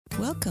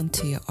Welcome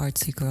to your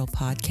Artsy Girl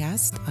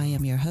podcast. I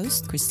am your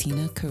host,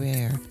 Christina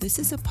Carrere. This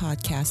is a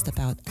podcast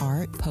about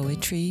art,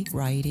 poetry,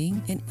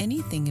 writing, and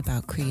anything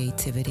about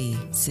creativity.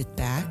 Sit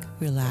back,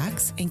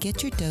 relax, and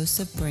get your dose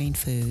of brain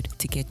food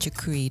to get your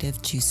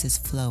creative juices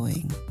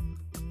flowing.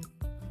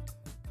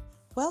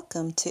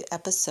 Welcome to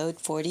episode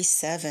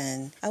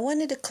 47. I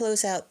wanted to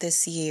close out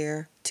this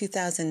year,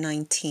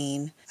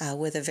 2019,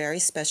 with a very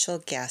special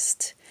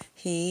guest.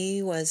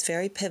 He was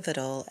very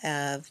pivotal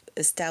of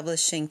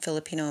establishing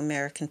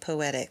Filipino-American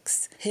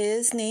poetics.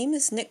 His name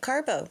is Nick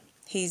Carbó.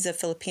 He's a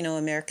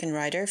Filipino-American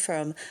writer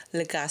from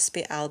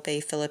Legazpi,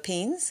 Albay,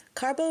 Philippines.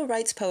 Carbó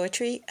writes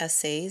poetry,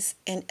 essays,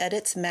 and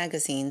edits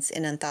magazines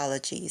and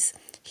anthologies.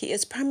 He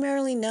is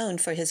primarily known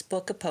for his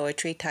book of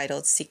poetry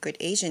titled Secret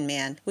Asian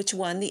Man, which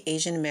won the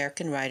Asian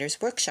American Writers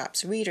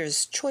Workshop's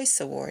Reader's Choice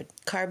Award.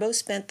 Carbó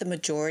spent the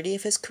majority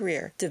of his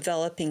career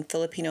developing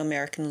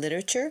Filipino-American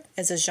literature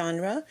as a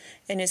genre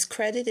and is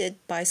credited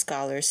by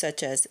scholars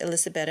such as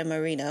Elisabetta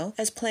Marino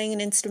as playing an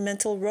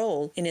instrumental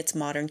role in its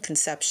modern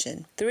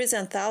conception. Through his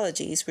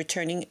anthologies,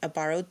 Returning a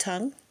Borrowed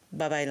Tongue,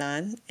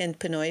 Babaylan, and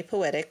Pinoy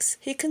Poetics,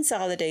 he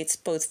consolidates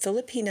both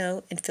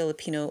Filipino and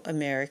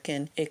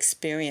Filipino-American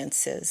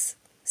experiences.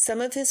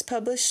 Some of his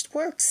published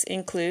works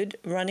include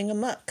Running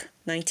Amok,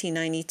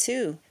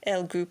 1992,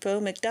 El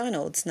Grupo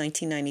McDonald's,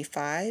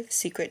 1995,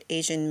 Secret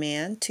Asian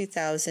Man,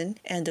 2000,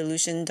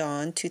 Andalusian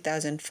Dawn,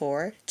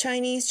 2004,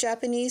 Chinese,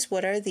 Japanese,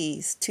 What Are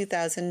These,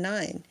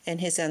 2009,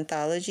 and his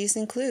anthologies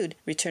include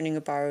Returning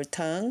a Borrowed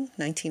Tongue,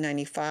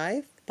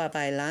 1995,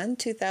 Babaylan,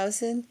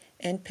 2000,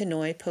 and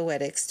Pinoy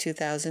Poetics,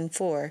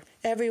 2004.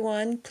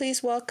 Everyone,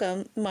 please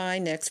welcome my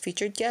next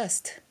featured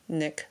guest,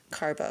 Nick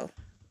Carbó.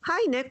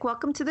 Hi, Nick.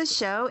 Welcome to the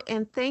show,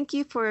 and thank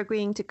you for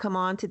agreeing to come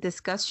on to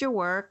discuss your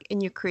work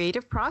and your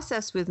creative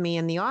process with me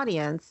and the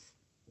audience.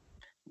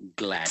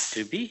 Glad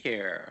to be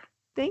here.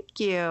 Thank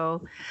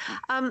you.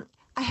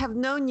 I have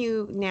known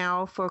you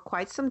now for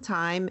quite some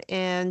time,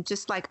 and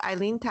just like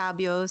Eileen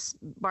Tabios,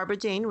 Barbara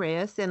Jane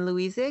Reyes, and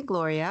Luisa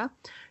Gloria,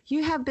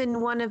 you have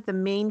been one of the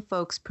main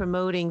folks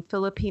promoting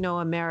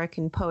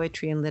Filipino-American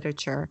poetry and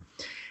literature.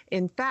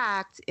 In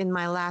fact, in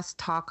my last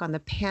talk on the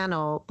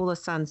panel,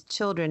 Bulasan's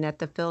Children at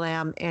the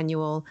Philam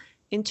Annual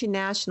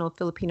International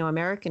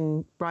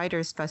Filipino-American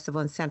Writers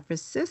Festival in San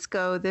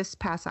Francisco this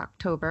past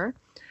October,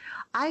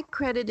 I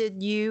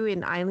credited you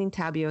and Eileen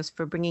Tabios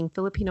for bringing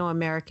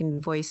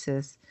Filipino-American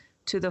voices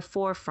to the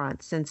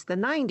forefront since the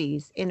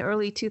 90s and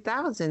early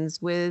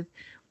 2000s with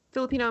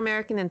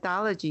Filipino-American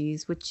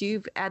anthologies, which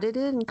you've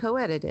edited and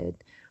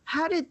co-edited.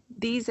 How did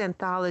these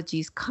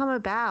anthologies come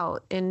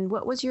about, and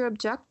what was your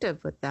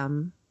objective with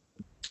them?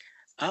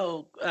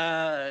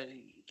 The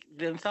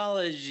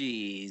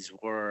anthologies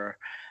were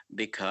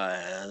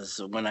because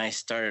when I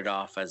started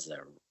off as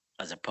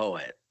a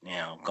poet,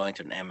 going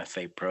to an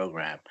MFA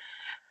program,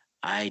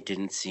 I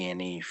didn't see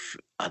any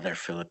other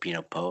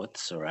Filipino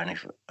poets or any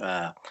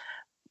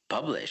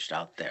published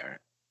out there.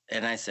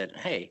 And I said,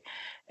 hey,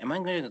 am I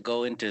going to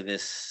go into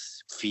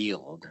this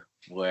field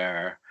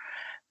where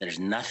there's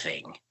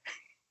nothing?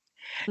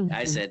 Mm-hmm.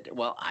 I said,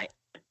 well,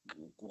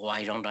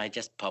 why don't I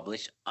just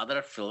publish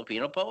other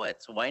Filipino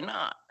poets? Why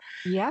not?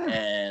 Yeah.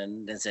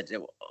 And they said,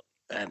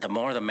 the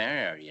more the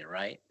merrier,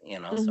 right?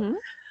 Mm-hmm.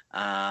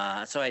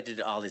 So I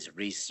did all this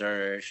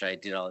research. I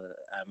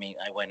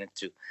went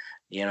into,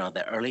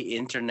 the early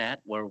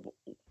internet where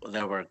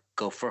there were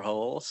gopher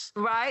holes.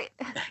 Right.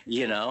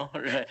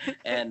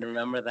 And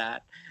remember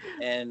that.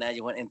 And I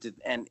went into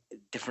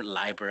different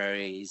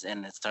libraries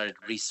and started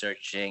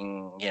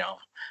researching,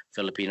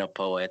 Filipino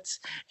poets.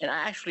 And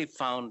I actually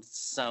found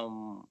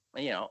some,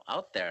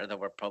 out there that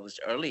were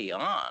published early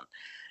on.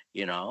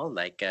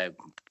 Like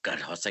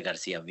Jose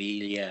Garcia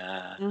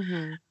Villa,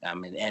 mm-hmm.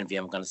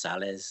 Enviam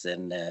Gonzalez,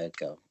 and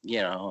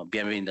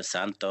Bienvenido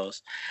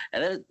Santos,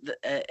 and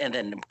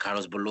then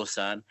Carlos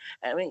Bulusan.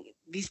 I mean,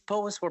 these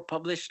poets were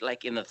published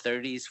like in the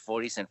 30s,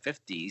 40s, and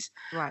 50s,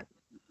 right,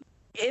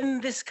 in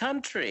this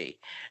country,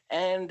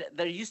 and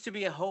there used to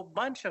be a whole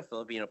bunch of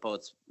Filipino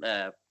poets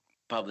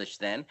published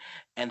then,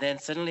 and then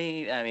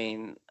suddenly,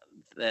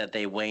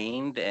 they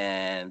waned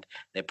and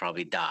they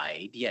probably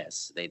died.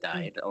 Yes, they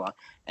died a lot,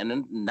 and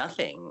then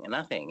nothing,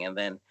 and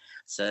then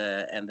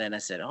I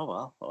said,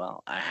 oh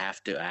well, I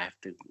have to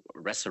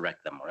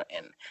resurrect them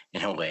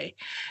in a way,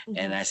 mm-hmm.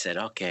 And I said,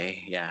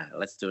 okay, yeah,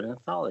 let's do an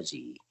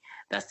anthology.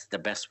 That's the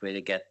best way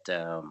to get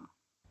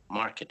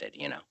marketed,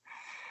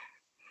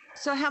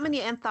 So, how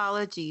many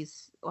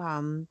anthologies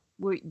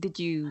did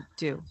you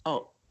do?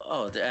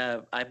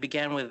 I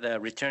began with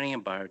Returning a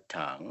Borrowed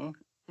Tongue.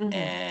 Mm-hmm.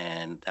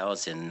 And that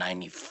was in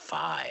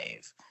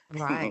 95.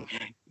 Right.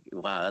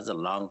 Wow, that's a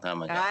long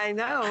time ago. I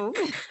know.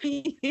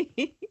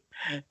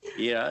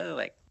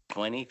 Like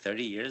 20,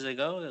 30 years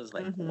ago. It was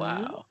like, mm-hmm.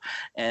 wow.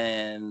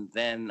 And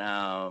then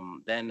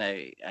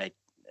I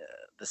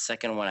the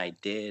second one I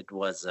did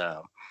was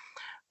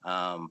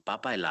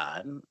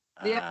Babaylan.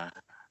 Yeah.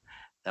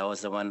 That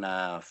was the one,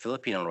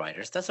 Filipino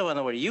writers. That's the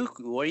one where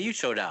you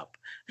showed up.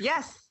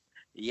 Yes.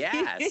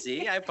 Yeah.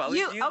 See, I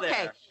published you there.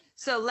 Okay.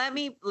 So let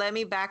me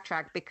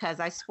backtrack because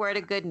I swear to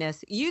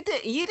goodness, you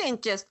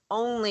didn't just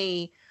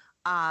only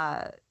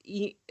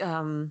you,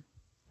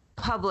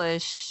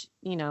 publish,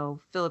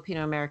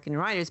 Filipino American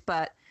writers,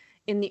 but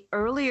in the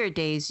earlier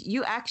days,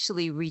 you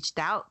actually reached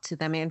out to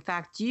them. In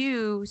fact,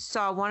 you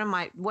saw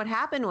what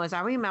happened was,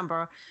 I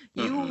remember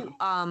you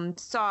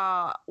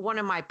saw one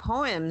of my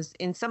poems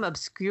in some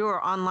obscure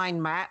online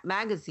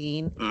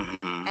magazine,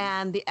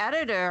 and the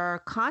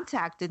editor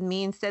contacted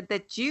me and said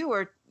that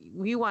you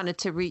wanted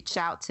to reach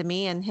out to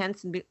me, and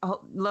hence,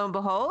 lo and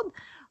behold,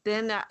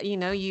 then,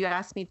 you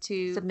asked me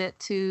to submit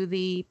to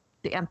the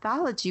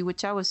anthology,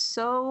 which I was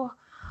so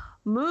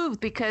moved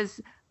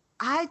because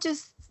I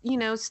just,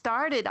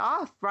 started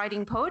off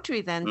writing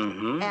poetry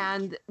then.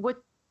 And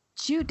what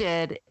you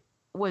did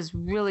was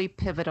really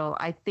pivotal,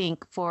 I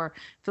think, for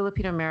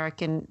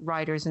Filipino-American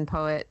writers and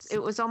poets. It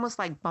was almost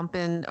like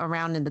bumping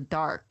around in the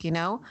dark,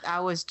 I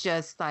was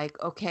just like,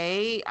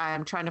 okay,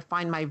 I'm trying to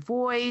find my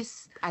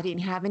voice. I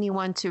didn't have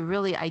anyone to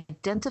really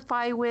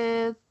identify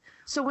with.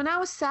 So when I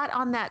was sat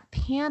on that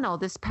panel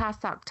this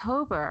past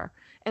October,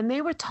 and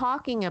they were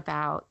talking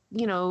about,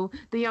 the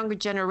younger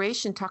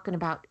generation talking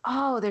about,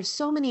 oh, there's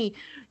so many,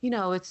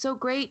 it's so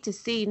great to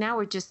see. Now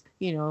we're just,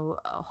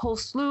 a whole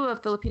slew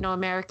of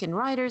Filipino-American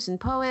writers and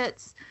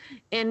poets.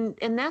 And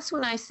that's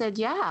when I said,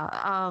 yeah,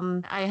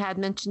 I had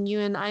mentioned you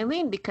and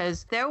Eileen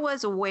because there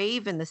was a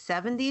wave in the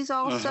 70s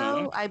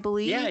also, I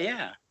believe.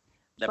 Yeah.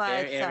 The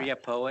Bay Area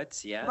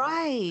poets, yeah.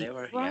 Right, They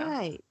were,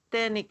 right. Yeah.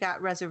 Then it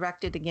got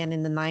resurrected again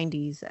in the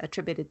 90s,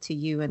 attributed to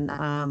you and,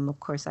 of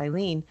course,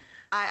 Eileen.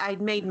 I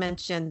made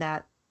mention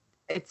that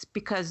it's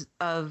because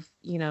of,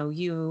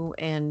 you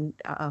and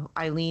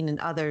Eileen and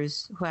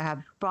others who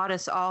have brought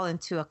us all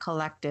into a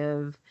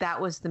collective. That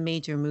was the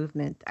major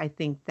movement. I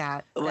think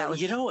that was integral.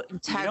 You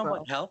know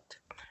what helped?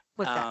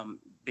 What's that?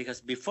 Because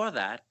before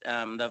that,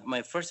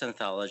 my first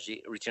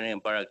anthology, Returning in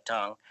Barrack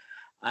Tongue,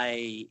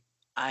 I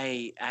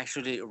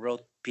actually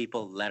wrote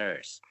people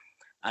letters.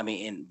 I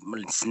mean,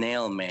 in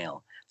snail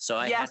mail. So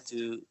I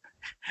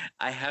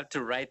had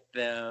to write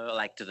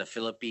to the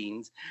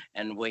Philippines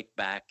and wait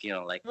back,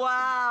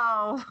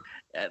 Wow.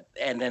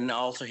 And then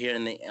also here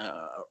in the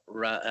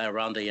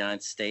around the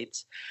United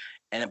States,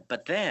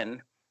 but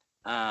then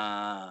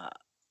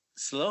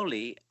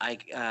slowly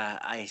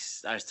I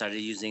started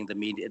using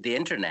the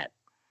internet.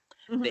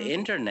 The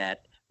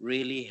internet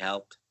really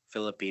helped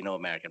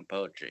Filipino-American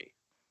poetry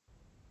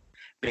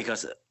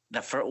because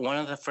one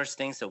of the first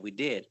things that we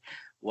did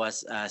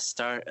was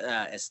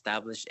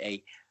establish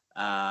a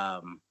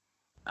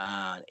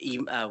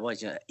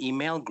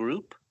email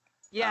group.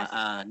 Yes.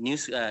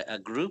 News a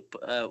group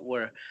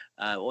where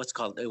it was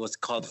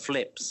called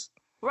Flips.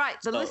 Right,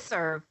 the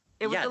listserv.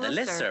 It was the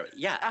listserv.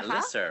 Yeah, a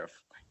listserv.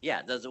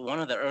 Yeah, that's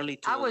one of the early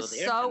tools. I was of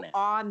the so internet.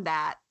 on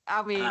that.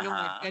 I mean, oh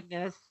my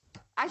goodness.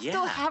 I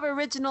still have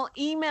original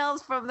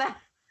emails from that.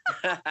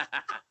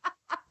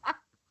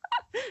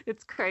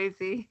 It's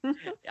crazy.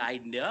 I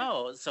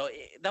know. So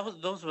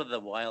those were the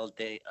wild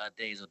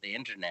days of the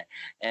internet,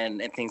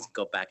 and things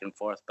go back and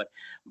forth.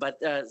 But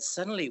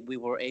suddenly we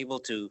were able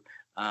to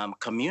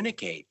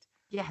communicate.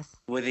 Yes.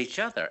 With each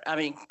other. I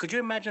mean, could you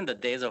imagine the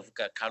days of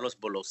Carlos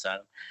Bolosan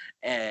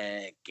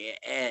and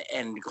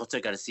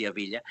Jose Garcia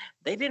Villa?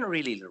 They didn't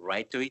really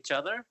write to each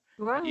other,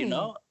 right?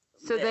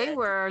 So they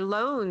were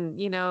alone.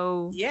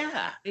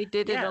 Yeah. They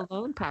did it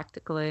alone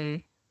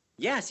practically.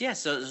 Yes.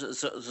 So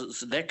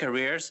their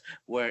careers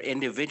were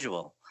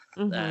individual,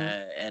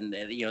 and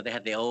they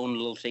had their own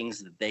little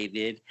things that they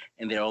did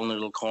in their own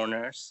little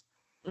corners,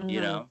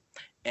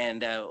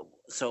 and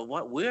so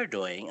what we're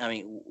doing, I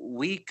mean,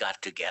 we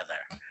got together.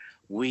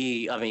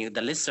 The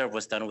listserv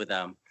was done with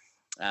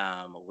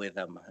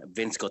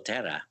Vince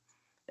Gotera,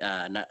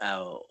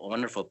 a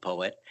wonderful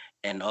poet,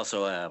 and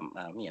also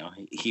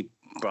he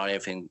brought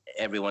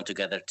everyone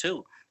together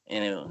too,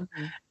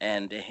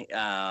 and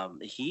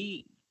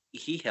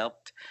he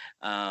helped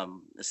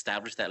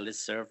establish that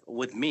listserv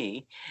with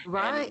me.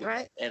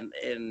 Right. And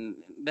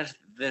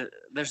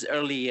there's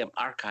early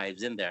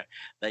archives in there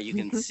that you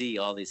can see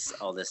all this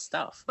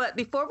stuff. But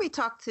before we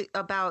talk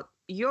about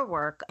your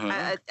work,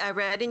 I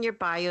read in your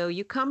bio,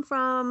 you come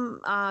from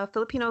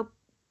Filipino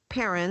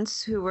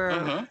parents who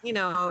were,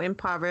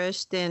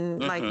 impoverished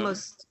and like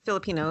most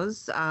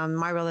Filipinos,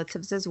 my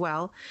relatives as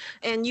well.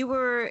 And you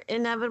were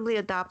inevitably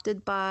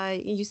adopted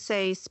by, you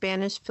say,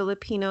 Spanish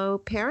Filipino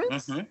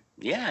parents?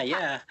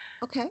 Yeah.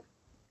 Okay.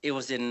 It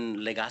was in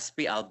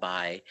Legazpi,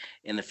 Albay,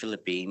 in the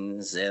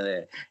Philippines,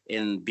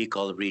 in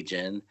Bicol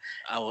region.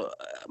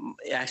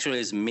 Actually,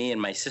 it's me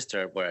and my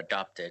sister were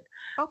adopted.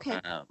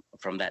 Okay.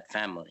 From that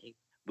family.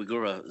 We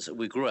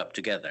grew up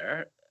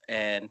together,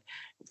 and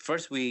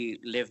first we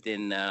lived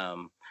in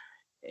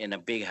a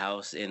big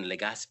house in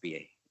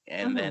Legazpi,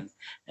 and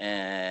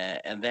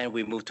then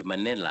we moved to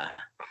Manila.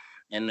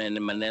 And then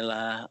in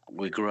Manila,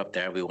 we grew up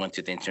there. We went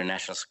to the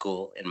international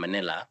school in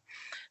Manila.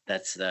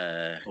 That's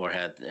where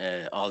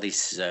had all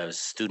these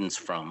students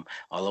from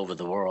all over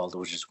the world,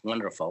 which is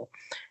wonderful.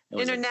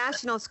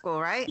 International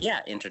school, right?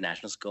 Yeah,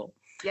 international school.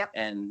 Yep.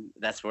 and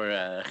that's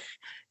where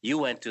you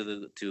went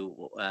to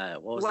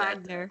what was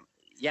Wagner. that?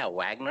 Yeah,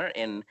 Wagner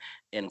in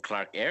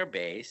Clark Air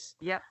Base,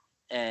 Yep.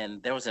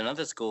 and there was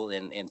another school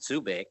in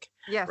Subic,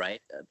 Yes.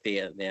 right?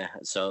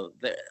 So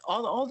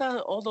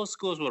all those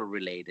schools were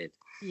related,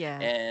 Yeah.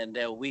 and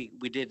we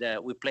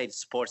played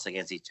sports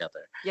against each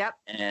other, Yep.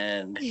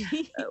 and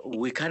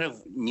we kind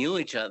of knew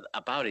each other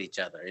about each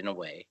other in a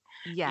way,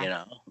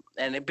 Yes.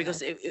 and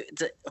because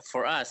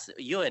for us,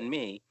 you and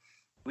me,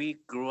 we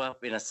grew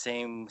up in the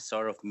same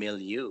sort of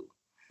milieu.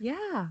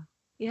 Yeah.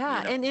 Yeah.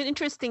 You know? And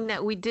interesting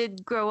that we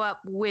did grow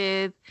up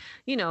with,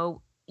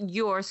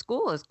 your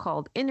school is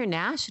called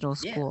international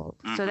Yeah. school.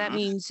 So that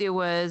means it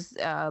was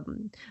a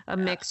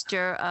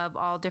mixture of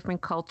all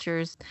different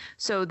cultures.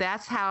 So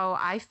that's how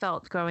I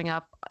felt growing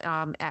up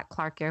at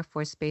Clark Air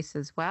Force Base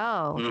as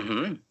well.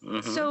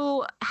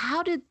 So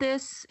how did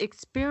this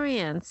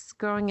experience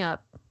growing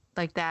up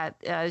like that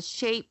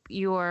shape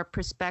your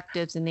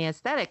perspectives in the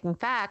aesthetic? In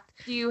fact,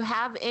 do you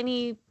have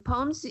any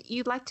poems that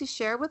you'd like to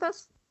share with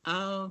us?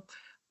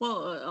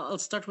 Well, I'll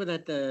start with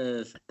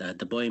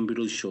the Boy in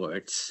Blue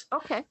Shorts,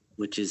 Okay.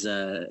 which is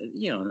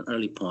an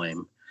early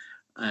poem.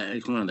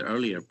 It's one of the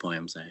earlier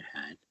poems I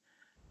had.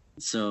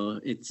 So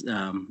it's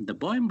the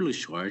Boy in Blue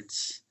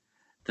Shorts.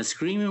 The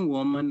screaming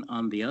woman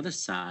on the other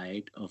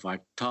side of our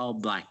tall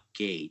black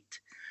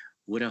gate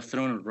would have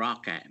thrown a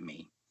rock at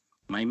me.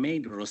 My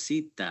maid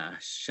Rosita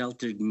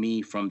sheltered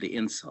me from the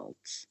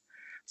insults.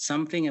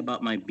 Something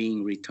about my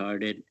being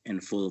retarded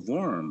and full of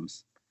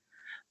worms.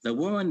 The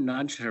woman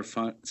nudged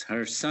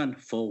her son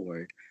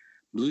forward.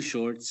 Blue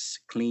shorts,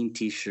 clean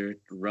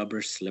t-shirt,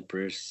 rubber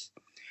slippers.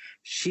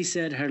 She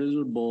said her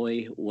little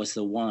boy was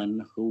the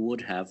one who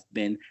would have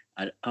been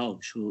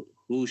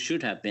who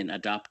should have been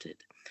adopted.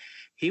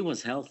 He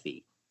was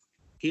healthy.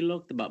 He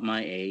looked about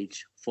my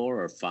age,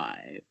 4 or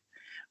 5.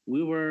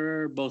 We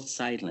were both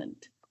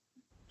silent.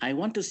 I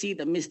want to see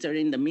the Mr.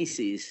 and the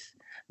Mrs.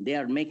 They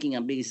are making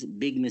a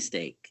big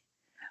mistake.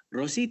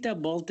 Rosita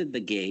bolted the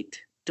gate,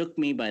 took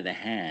me by the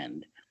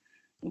hand.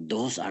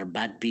 Those are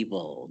bad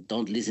people.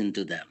 Don't listen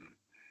to them.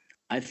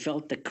 I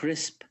felt the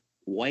crisp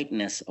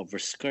whiteness of her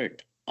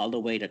skirt all the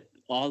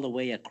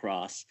way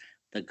across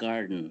the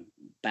garden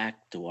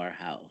back to our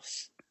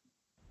house.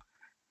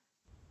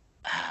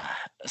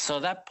 So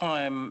that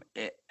poem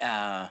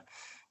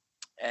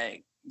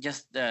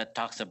just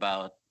talks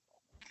about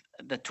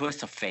the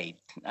twist of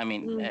fate. I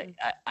mean,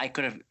 I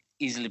could have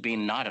easily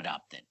been not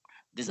adopted.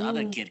 This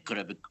other kid could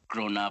have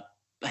grown up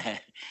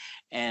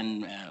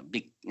and I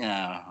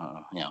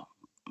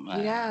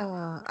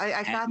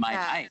got my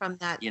that life, from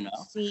that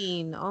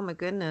scene. Oh my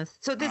goodness!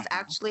 So this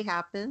actually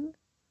happened?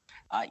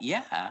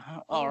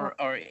 Or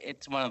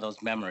it's one of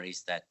those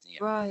memories that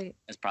Right.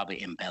 is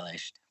probably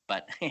embellished,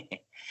 but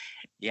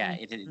yeah,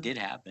 it did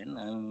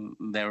happen.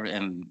 There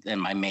and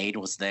my maid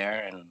was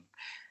there,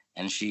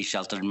 and she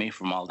sheltered me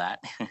from all that.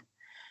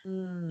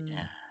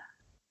 Yeah.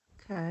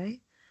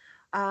 Okay.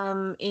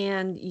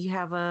 And you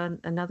have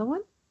another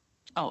one?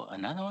 Oh,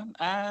 another one?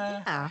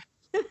 Yeah.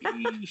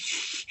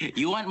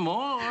 You want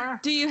more?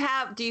 Do you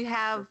have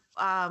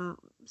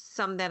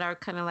some that are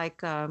kind of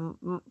like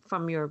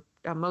from your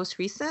most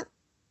recent?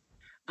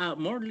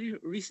 More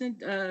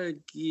recent?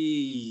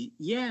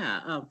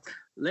 Yeah.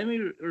 Let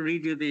me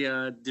read you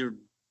the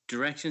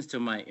directions to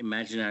my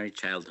imaginary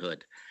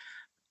childhood,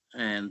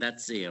 and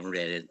that's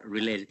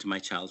related to my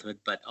childhood,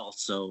 but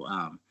also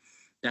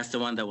that's the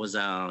one that was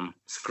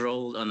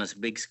scrolled on a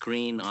big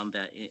screen on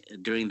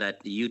during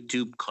that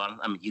YouTube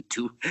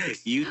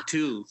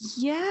YouTube.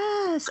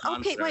 Yes.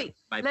 Okay. Wait.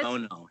 By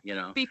Bono.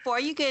 Before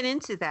you get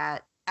into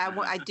that,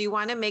 I do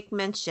want to make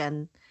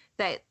mention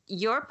that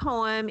your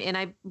poem and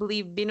I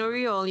believe Bino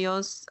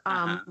Riolio's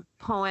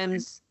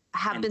poems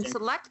have been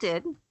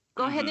selected.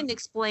 Go ahead and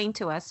explain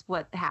to us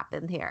what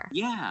happened here.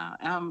 Yeah.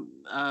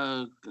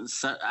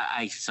 So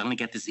I suddenly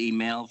get this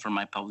email from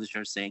my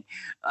publisher saying,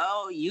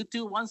 "Oh,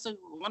 YouTube want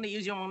to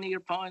use one of your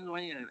poems,"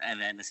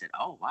 and then I said,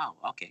 "Oh, wow,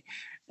 okay."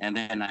 And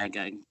then I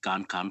got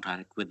in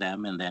contact with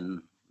them,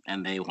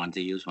 and they wanted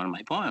to use one of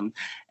my poems,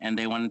 and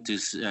they wanted to.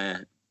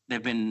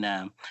 They've been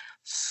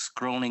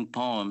scrolling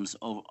poems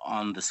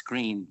on the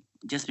screen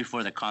just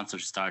before the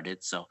concert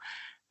started, so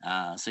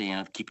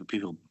keep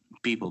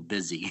people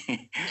busy.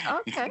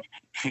 Okay.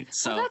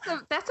 So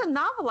well, that's a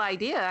novel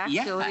idea,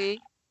 actually.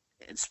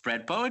 Yeah,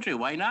 spread poetry.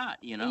 Why not?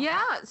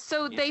 Yeah.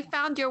 So they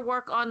found your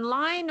work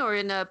online or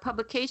in a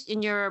publication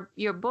in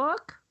your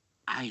book.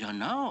 I don't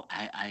know.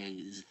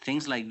 I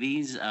things like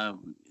these,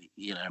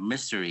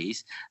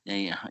 mysteries.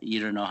 You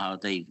don't know how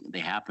they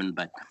happen,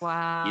 but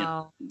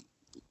wow.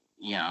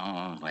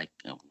 Like.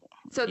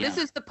 So this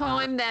is the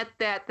poem that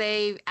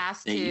they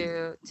asked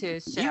you to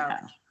show.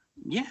 Yeah.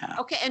 Yeah.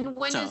 Okay, and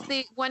when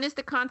is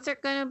the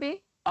concert going to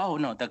be? Oh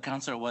no, the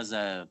concert was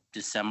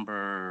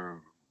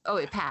December. Oh,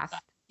 it passed.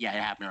 Yeah,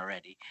 it happened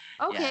already.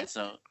 Okay. Yeah,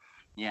 so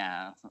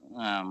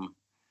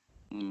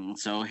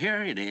so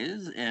here it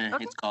is.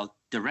 Okay. It's called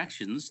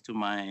Directions to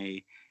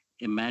My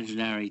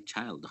Imaginary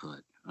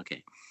Childhood.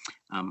 Okay.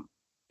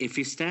 If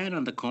you stand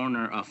on the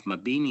corner of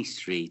Mabini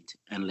Street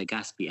and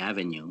Legazpi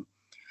Avenue,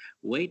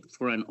 Wait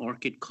for an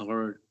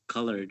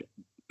orchid-colored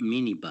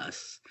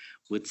minibus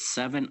with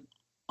 7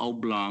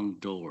 oblong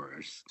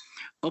doors.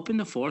 Open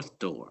the fourth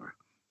door.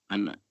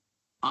 An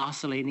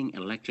oscillating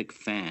electric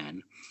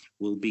fan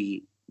will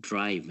be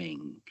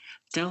driving.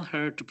 Tell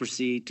her to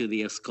proceed to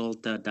the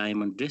Escolta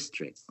Diamond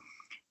District.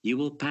 You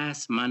will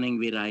pass Manning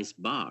Viray's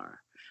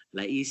bar,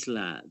 La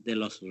Isla de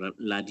los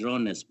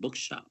Ladrones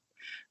bookshop,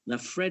 the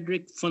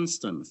Frederick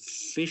Funston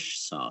fish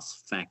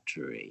sauce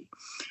factory.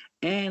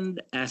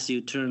 And as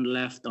you turn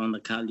left on the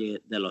Calle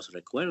de los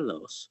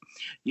Recuerdos,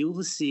 you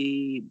will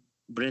see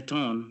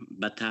Breton,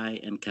 Bataille,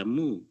 and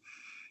Camus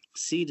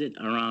seated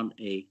around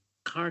a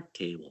card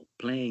table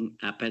playing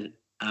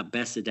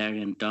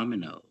abecedarian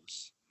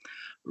dominoes.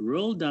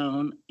 Roll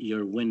down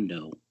your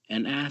window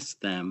and ask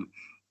them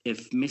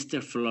if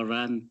Mr.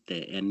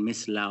 Florante and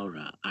Miss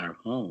Laura are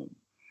home.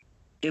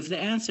 If the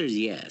answer is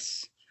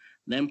yes,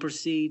 then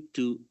proceed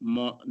to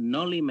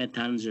Noli Me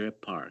Tangere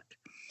Park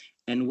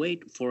and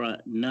wait for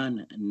a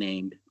nun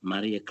named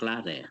Maria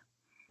Clara.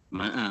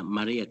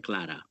 Maria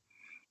Clara.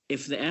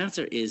 If the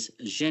answer is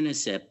Je ne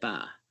sais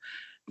pas,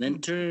 then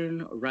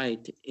turn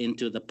right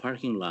into the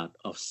parking lot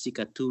of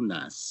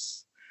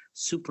Sicatuna's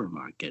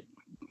supermarket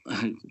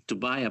to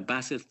buy a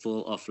basket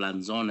full of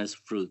lanzones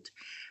fruit.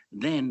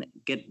 Then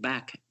get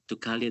back to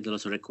Calle de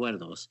los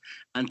Recuerdos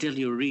until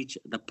you reach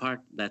the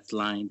part that's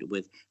lined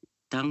with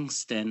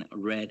tungsten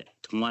red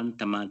tuan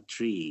tama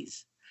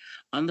trees.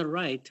 On the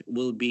right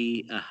will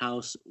be a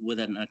house with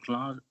an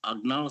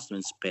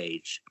acknowledgments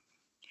page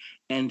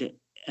and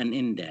an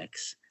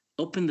index.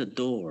 Open the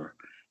door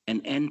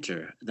and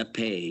enter the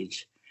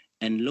page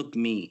and look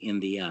me in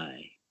the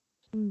eye.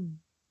 Mm.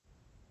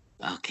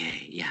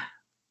 Okay, yeah.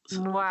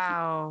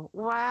 Wow.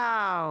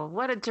 Wow.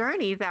 What a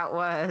journey that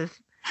was.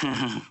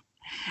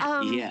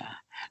 Yeah.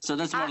 So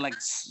that's more like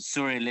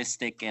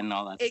surrealistic and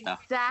all that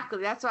stuff.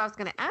 Exactly. That's what I was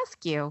going to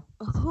ask you.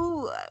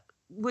 Who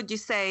would you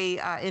say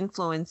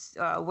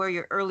were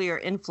your earlier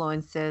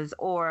influences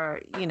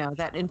or,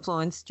 that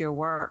influenced your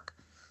work?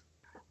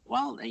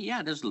 Well,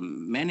 yeah, there's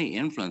many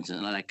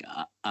influences. Like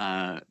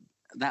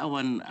that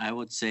one, I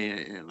would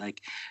say,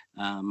 like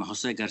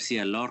Jose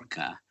Garcia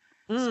Lorca,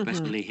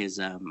 especially his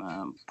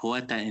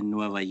Poeta in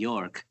Nueva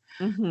York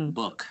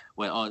book.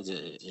 Well,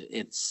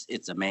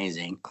 it's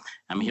amazing.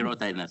 I mean, he wrote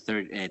that in the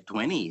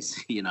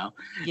 20s,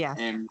 Yes.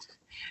 And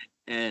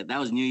that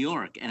was New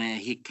York, and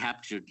he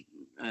captured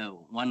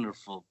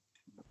wonderful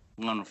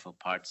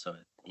parts of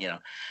it,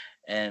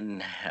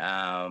 and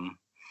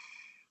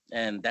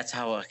that's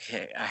how I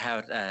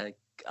have a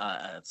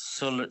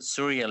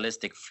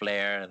surrealistic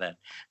flair that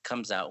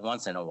comes out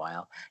once in a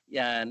while.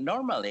 Yeah,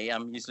 normally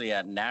I'm usually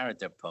a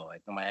narrative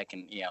poet. I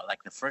can,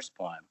 like the first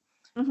poem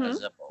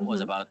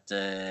was about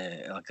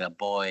like a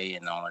boy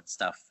and all that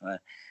stuff,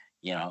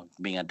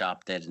 being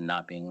adopted and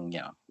not being,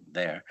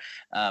 there.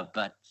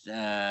 But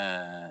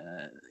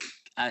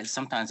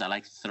sometimes I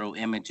like to throw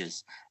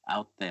images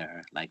out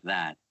there like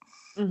that.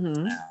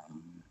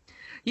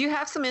 You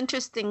have some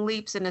interesting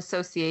leaps and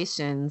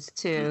associations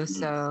too.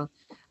 So,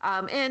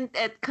 and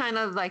it kind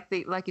of like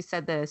you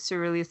said, the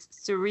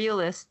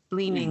surrealist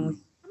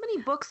leanings. How many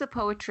books of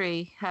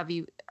poetry have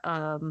you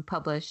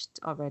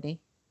published already?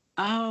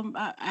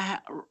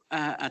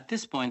 At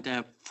this point, I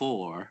have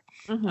 4.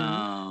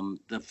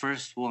 The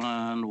first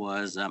one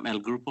was El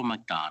Grupo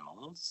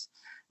McDonald's.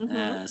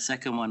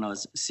 Second one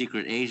was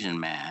Secret Asian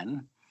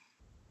Man.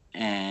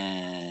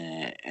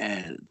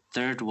 And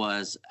third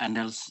was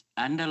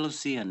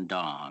Andalusian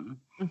Dawn.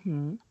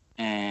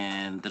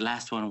 And the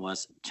last one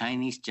was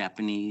Chinese,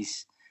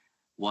 Japanese,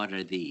 What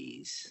Are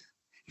These?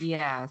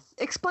 Yes.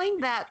 Explain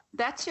that.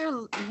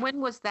 When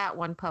was that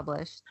one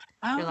published?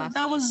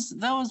 That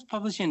was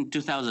published in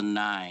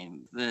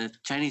 2009. The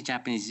Chinese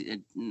Japanese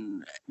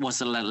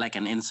was like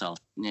an insult,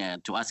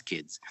 to us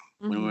kids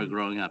when we were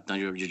growing up.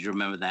 Did you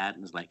remember that?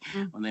 It was like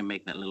when they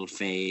make that little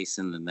face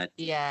and then that.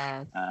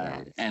 Yes.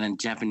 And in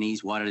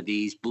Japanese, what are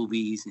these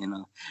boobies?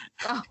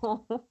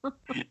 Oh.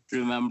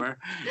 Remember?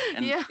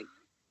 And, yeah.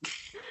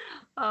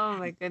 Oh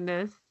my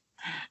goodness.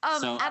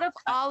 Out of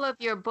all of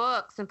your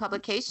books and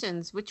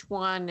publications, which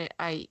one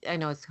I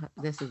know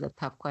this is a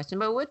tough question,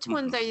 but which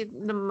ones are you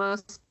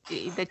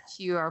that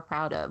you are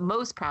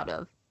most proud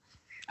of?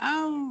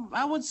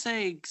 I would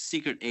say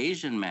Secret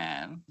Asian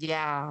Man.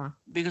 Yeah,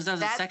 because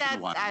that's the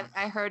second one.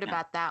 I heard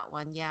about that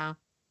one. Yeah.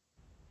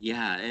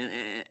 Yeah,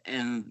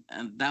 and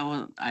that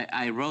one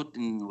I wrote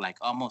in like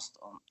almost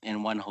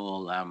in one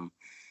whole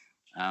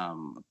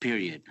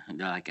period.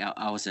 Like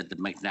I was at the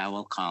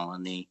McDowell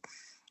Colony.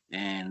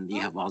 And you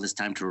have all this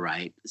time to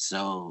write.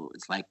 So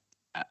it's like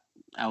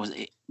I was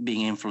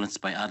being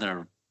influenced by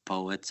other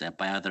poets,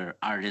 by other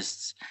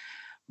artists,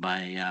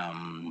 by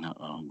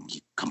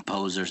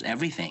composers,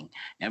 everything.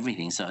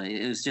 So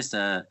it was just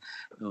it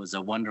was a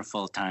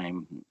wonderful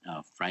time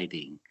of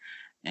writing.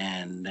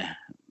 And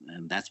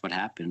that's what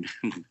happened.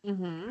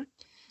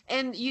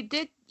 And you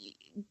did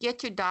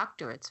get your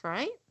doctorates,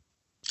 right?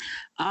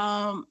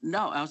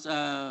 No, I was...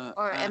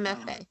 or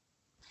MFA?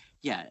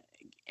 Yeah.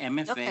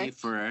 MFA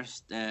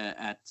first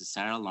at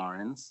Sarah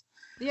Lawrence,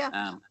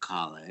 Yeah.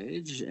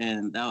 college,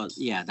 and that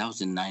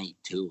was in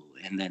 '92,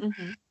 and then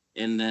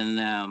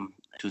Mm-hmm.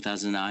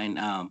 2009,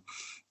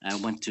 I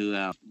went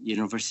to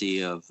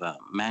University of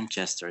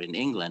Manchester in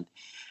England,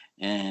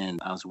 and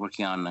I was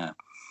working on a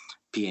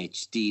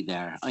PhD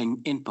there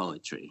in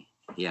poetry.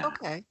 Yeah.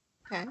 Okay.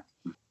 Okay.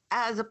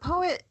 As a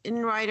poet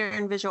and writer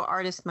and visual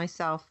artist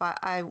myself,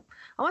 I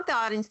want the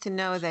audience to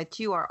know that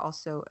you are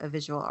also a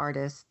visual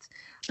artist.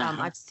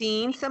 Uh-huh. I've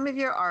seen some of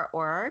your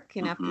artwork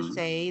and I have to Mhm.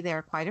 say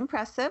they're quite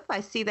impressive.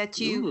 I see that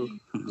Ooh. you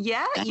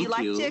Thank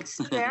like to you.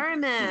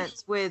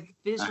 experiment with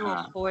visual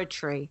Uh-huh.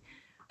 poetry.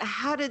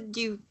 How did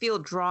you feel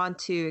drawn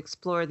to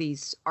explore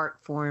these art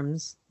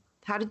forms?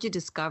 How did you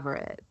discover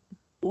it?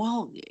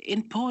 Well,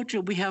 in poetry,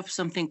 we have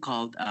something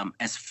called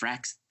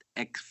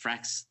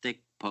ekphrastic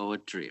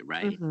poetry,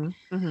 right?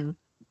 Mm-hmm. Mm-hmm.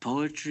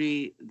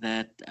 Poetry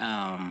that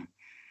um,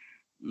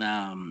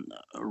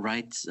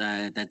 writes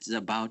that's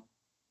about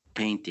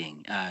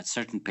painting,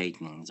 certain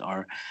paintings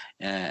or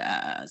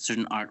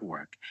certain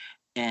artwork,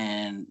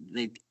 and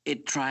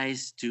it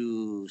tries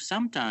to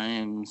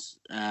sometimes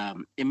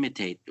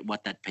imitate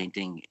what that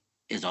painting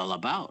is all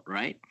about,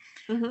 right?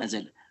 Mm-hmm. I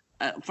said,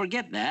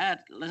 forget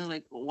that.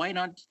 Like, why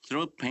not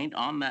throw paint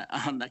on the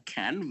on the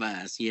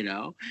canvas,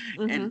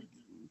 Mm-hmm. and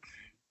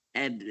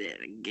and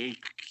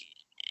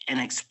and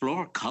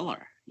explore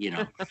color,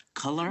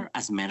 color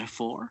as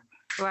metaphor.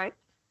 Right.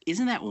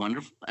 Isn't that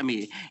wonderful? I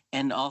mean,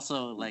 and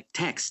also like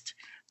text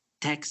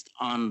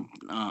on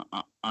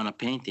a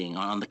painting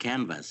on the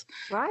canvas,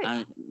 Right.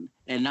 uh,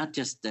 and not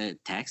just the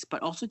text,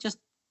 but also just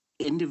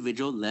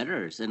individual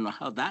letters and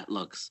how that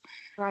looks,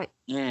 Right.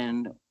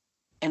 and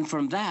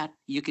from that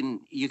you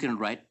can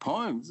write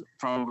poems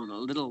from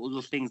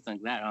little things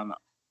like that.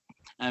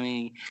 I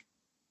mean,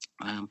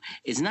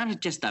 it's not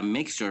just a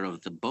mixture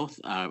of the both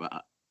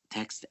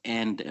text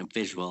and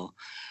visual.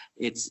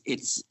 It's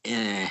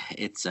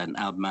an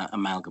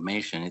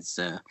amalgamation.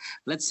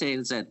 Let's say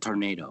it's a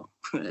tornado.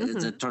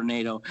 It's Mm-hmm. a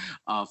tornado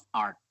of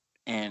art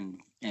and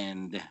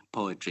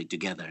poetry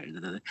together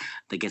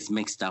that gets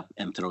mixed up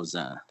and throws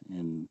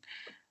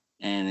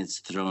and it's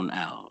thrown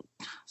out.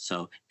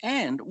 So,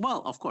 and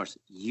well, of course,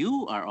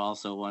 you are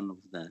also one of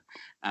the.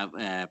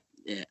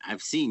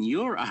 I've seen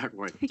your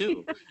artwork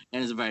too,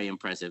 and it's very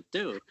impressive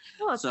too.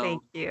 Well,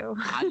 thank So, you.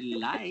 I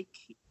like,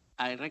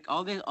 I like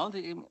all the.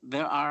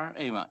 There are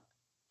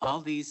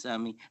all these. I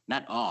mean,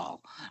 not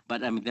all,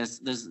 but I mean,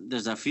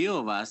 there's a few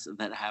of us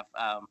that have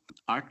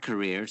art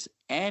careers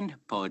and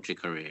poetry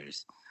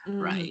careers,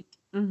 Mm-hmm. right?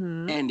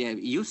 Mm-hmm. And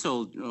you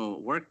sold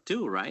work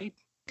too, right?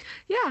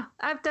 Yeah,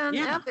 Yeah. I've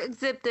Uh-huh.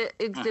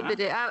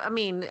 exhibited. I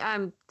mean,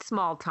 I'm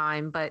small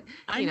time, but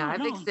I know, I've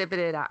no,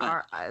 exhibited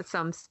but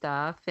some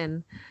stuff.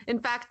 And in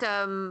fact,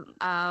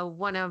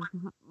 one of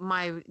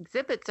my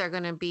exhibits are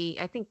going to be,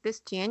 I think, this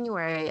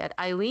January at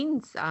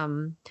Eileen's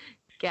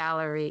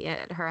gallery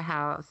at her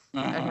house,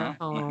 at her uh-huh,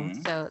 home.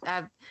 uh-huh. So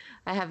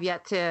I have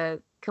yet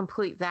to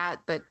complete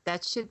that, but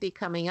that should be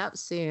coming up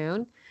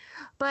soon.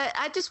 But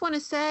I just want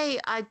to say,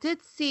 I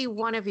did see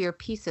one of your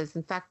pieces.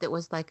 In fact, it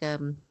was like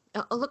it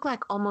looked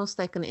like almost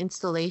like an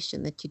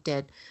installation that you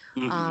did.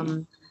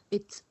 Mm-hmm.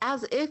 It's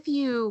as if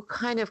you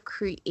kind of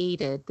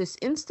created this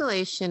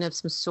installation of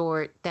some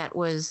sort that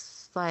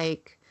was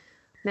like.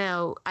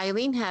 Now,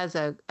 Eileen has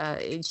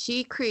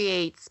she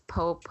creates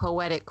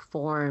poetic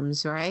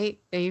forms, right?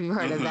 You've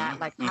heard of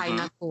that, like Mm-hmm. Mm-hmm.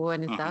 Hainaku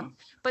and stuff. Mm-hmm.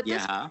 But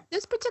Yeah.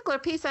 this particular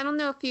piece, I don't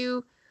know if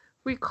you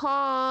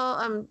recall.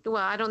 Well,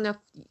 I don't know if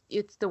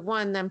it's the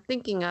one I'm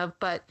thinking of,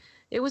 but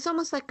it was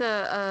almost like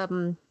a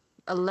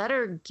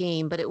letter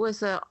game, but it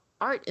was a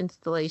art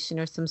installation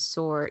or some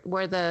sort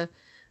where the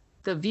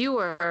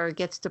viewer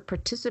gets to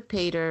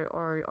participate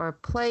or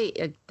play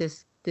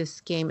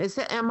this game.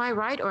 Am I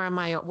right or am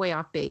I way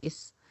off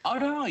base? Oh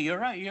no, you're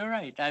right. You're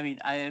right. I mean,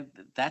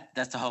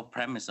 that's the whole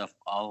premise of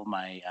all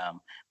my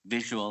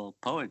visual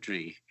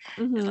poetry.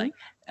 It's Mm-hmm. like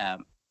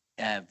um,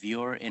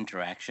 viewer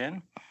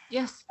interaction,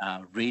 Yes.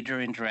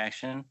 reader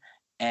interaction,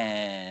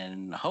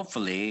 and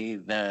hopefully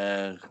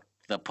the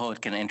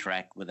poet can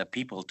interact with the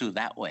people too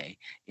that way.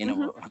 You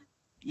Mm-hmm. know,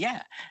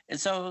 yeah. And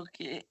so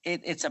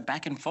it's a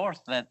back and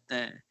forth that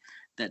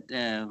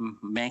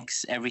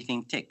makes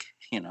everything tick.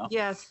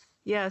 Yes.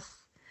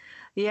 Yes.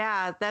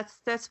 Yeah,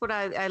 that's what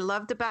I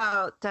loved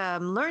about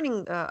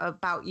learning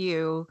about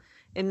you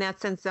in that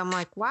sense. I'm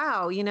like,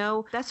 wow,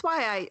 that's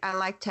why I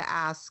like to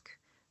ask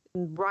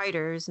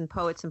writers and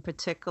poets in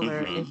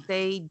particular Hmm. if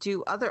they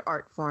do other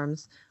art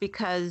forms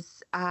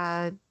because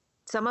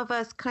some of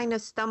us kind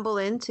of stumble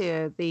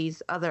into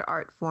these other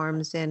art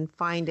forms and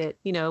find it,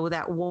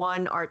 that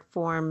one art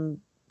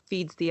form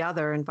feeds the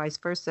other and vice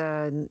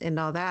versa and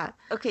all that.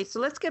 Okay, so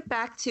let's get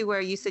back to where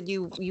you said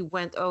you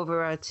went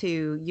over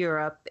to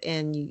Europe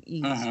and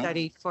you Hmm.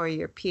 studied for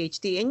your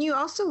PhD and you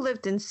also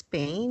lived in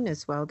Spain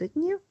as well,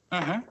 didn't you?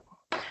 Hmm.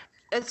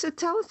 So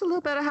tell us a little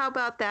bit how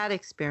about that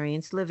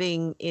experience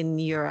living in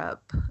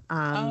Europe.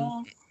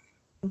 Oh,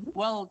 Mhm.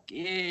 well,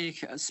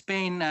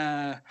 Spain.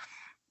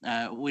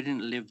 We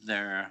didn't live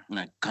there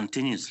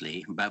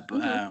continuously, but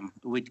Mhm.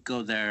 we'd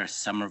go there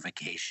summer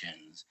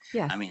vacations. I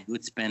Yes. mean,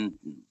 we'd spend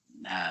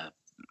uh,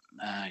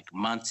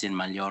 months in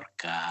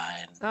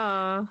Mallorca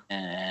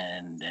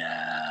and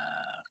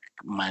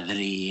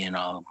Madrid,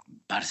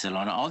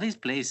 Barcelona, all these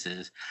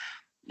places,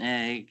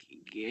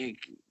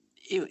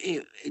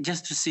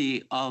 just to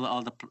see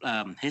all the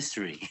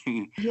history.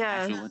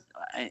 Yes. Actually,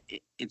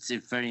 it's a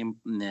very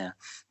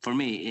for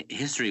me,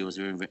 history was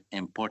very, very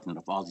important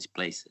of all these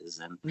places,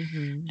 and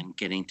and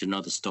getting to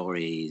know the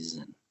stories.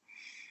 And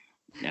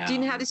do you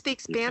know how to speak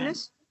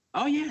Spanish?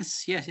 Oh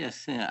yes.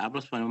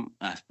 Hablo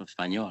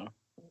español.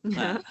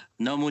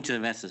 No muchas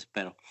veces,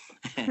 pero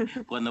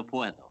cuando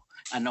puedo.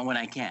 I know when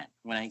I can.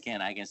 I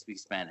can speak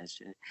Spanish.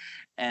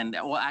 And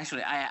well,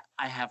 actually,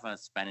 I have a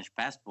Spanish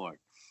passport.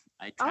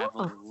 I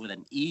travel with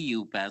an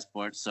EU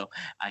passport, so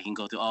I can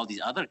go to all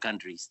these other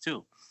countries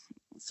too.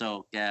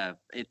 So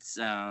it's.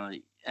 How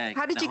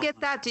did you get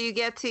that? Do you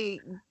get to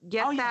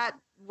get that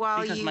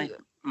while because you?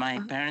 my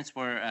parents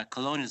were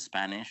colonial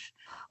Spanish,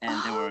 and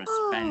they were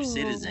Spanish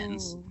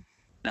citizens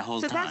the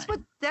whole time. So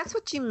that's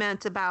what you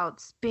meant about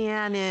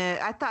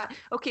Spanish. I thought,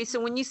 okay, so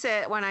when you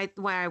said when I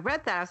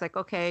read that, I was like,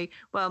 okay,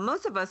 well,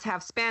 most of us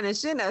have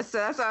Spanish in us, so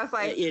that's why I was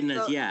like,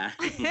 yeah.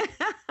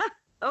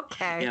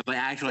 Okay. Yeah, but I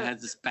actually had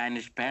the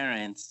Spanish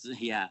parents.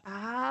 Yeah.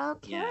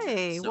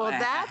 Okay. Yeah. So well,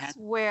 that's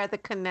where the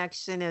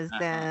connection is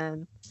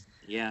then.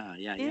 Yeah.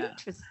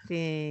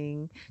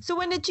 Interesting. So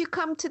when did you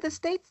come to the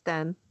States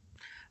then?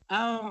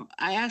 I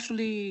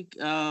actually,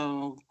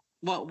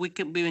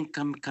 we've been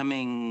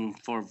coming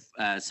for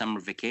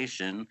summer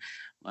vacation,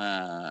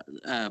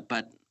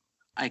 but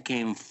I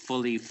came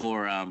fully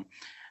for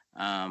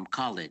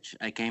college.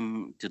 I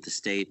came to the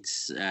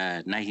States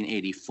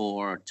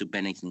 1984 to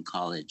Bennington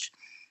College.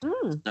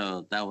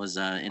 So that was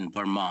in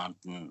Vermont,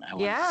 and I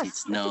went to see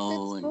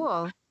snow. That's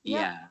cool.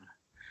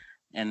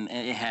 And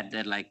it had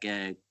like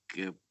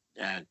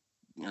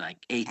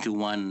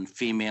 8-to-1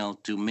 female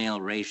to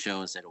male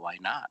ratio. I said, why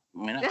not?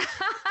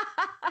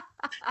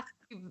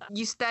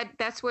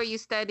 That's where you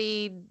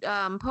studied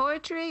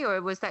poetry, or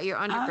was that your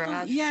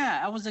undergrad?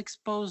 I was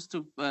exposed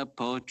to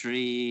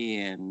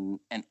poetry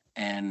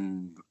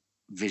and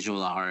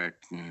visual art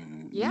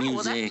and music.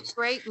 Well, that's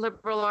great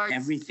liberal arts.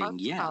 Everything,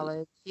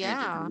 college.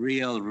 Yeah.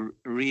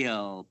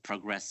 Real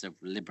progressive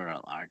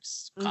liberal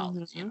arts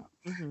college. Yeah.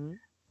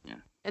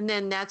 And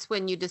then that's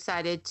when you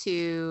decided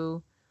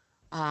to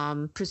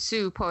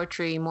pursue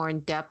poetry more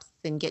in depth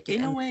and get your.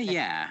 In a way,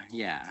 yeah.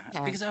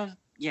 Okay. Because I was,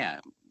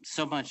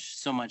 so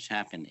much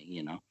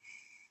happening,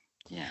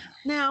 Yeah.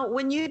 Now,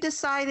 when you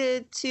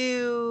decided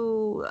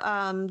to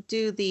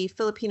do the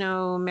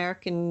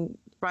Filipino-American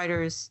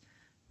Writers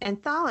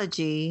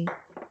Anthology,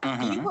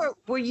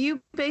 were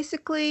you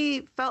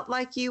basically felt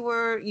like you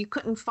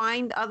couldn't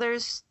find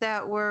others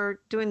that were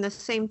doing the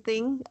same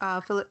thing,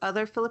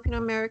 other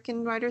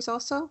Filipino-American writers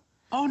also?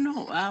 Oh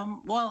no.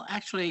 Well,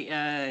 actually,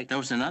 there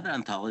was another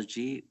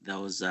anthology that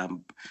was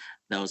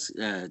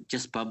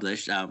just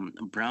published,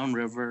 Brown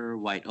River,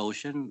 White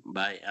Ocean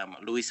by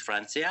Luis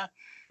Francia.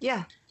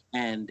 Yeah.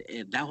 And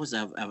that was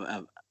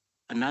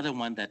another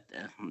one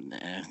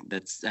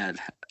that's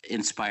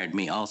inspired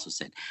me. Also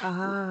said,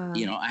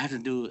 I have to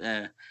do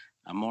a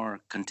more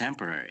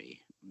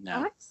contemporary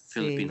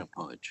Filipino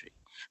poetry.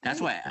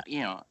 That's why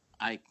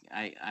I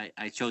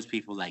chose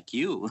people like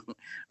you,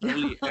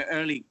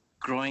 early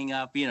growing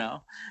up.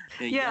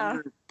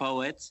 Younger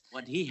poets.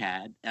 What he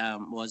had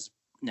was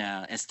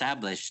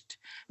established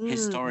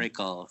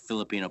historical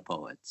Filipino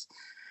poets.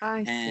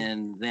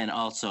 And then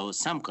also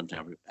some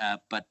contemporary,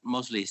 but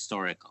mostly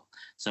historical.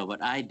 So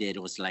what I did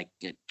was like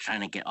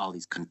trying to get all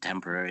these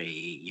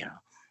contemporary,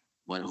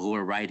 who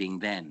were writing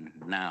then,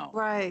 now.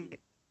 Right.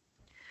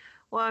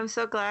 Well, I'm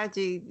so glad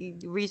you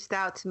reached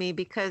out to me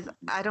because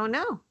I don't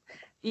know.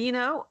 I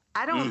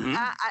don't.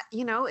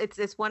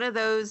 It's one of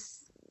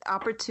those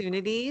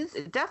opportunities.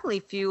 It definitely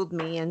fueled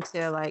me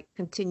into like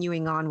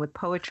continuing on with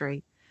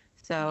poetry.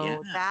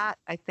 So that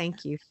I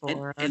thank you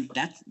for. And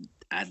that's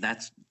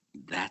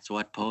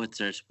what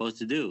poets are supposed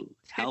to do.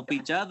 Help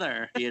each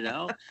other,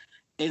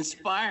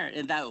 inspire.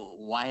 And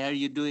why are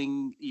you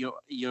doing your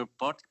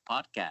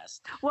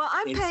podcast? Well,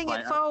 I'm paying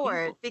it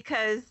forward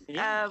because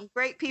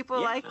great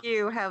people like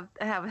you have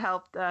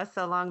helped us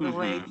along the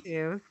way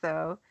too.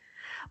 So,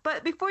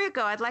 but before you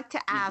go, I'd like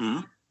to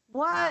ask,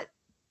 what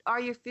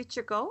are your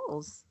future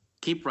goals?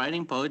 Keep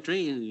writing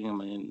poetry.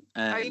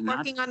 Are you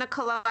working on a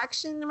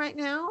collection right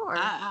now? Or?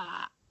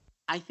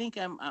 I think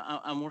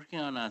I'm working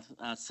on a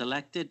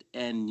selected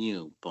and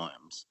new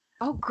poems.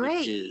 Oh, great!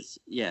 Which is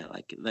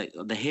like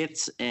the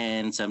hits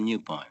and some new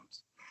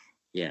poems.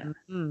 Yeah.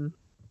 Mm-hmm.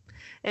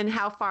 And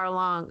how far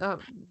along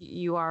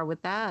you are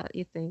with that?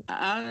 You think?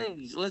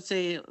 Let's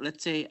say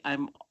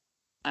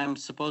I'm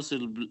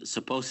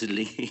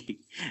supposedly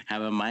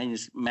have a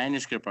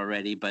manuscript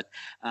already, but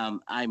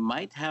I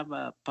might have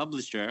a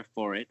publisher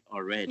for it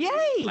already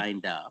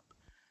lined up.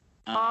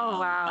 Oh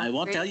wow! I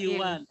won't tell you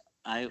what.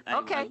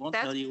 Okay,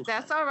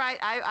 that's all right.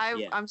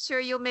 I'm sure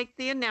you'll make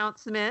the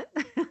announcement.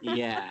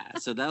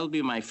 So that'll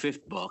be my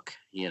 5th book.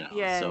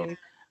 Yay. So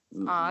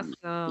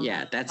awesome.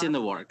 Yeah, that's in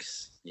the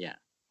works. Yeah.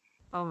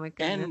 Oh my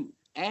goodness.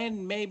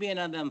 And maybe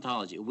another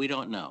anthology. We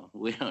don't know.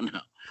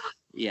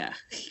 Yeah.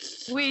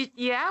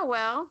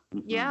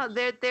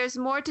 There's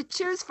more to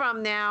choose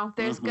from now.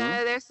 There's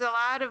a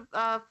lot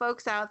of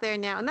folks out there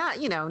now. Not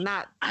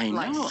I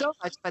like know. so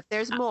much, but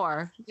there's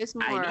more. There's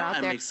I more know. out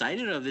I'm there.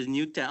 excited of this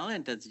new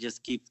talent that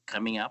just keeps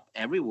coming up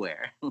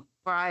everywhere.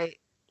 Right.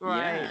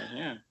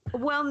 Yeah.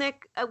 Well,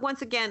 Nick,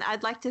 once again,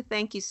 I'd like to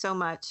thank you so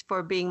much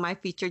for being my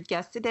featured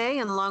guest today,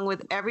 and along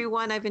with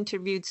everyone I've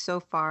interviewed so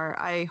far.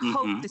 I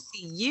hope to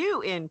see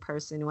you in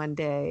person one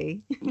day.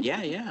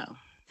 Yeah.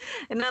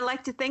 And I'd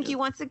like to thank you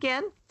once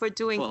again for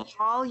doing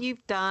all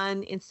you've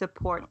done in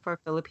support for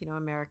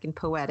Filipino-American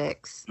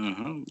poetics.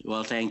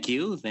 Well, thank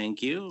you.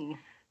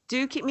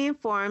 Do keep me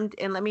informed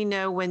and let me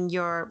know when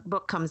your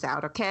book comes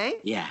out, okay?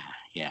 Yeah,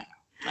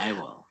 I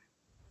will.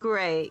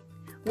 Great.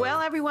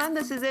 Well, everyone,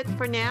 this is it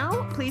for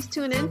now. Please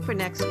tune in for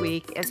next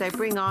week as I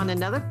bring on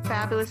another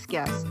fabulous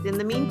guest. In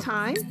the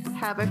meantime,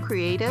 have a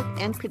creative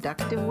and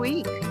productive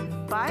week.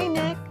 Bye,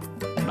 Nick.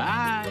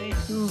 Bye.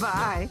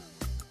 Bye.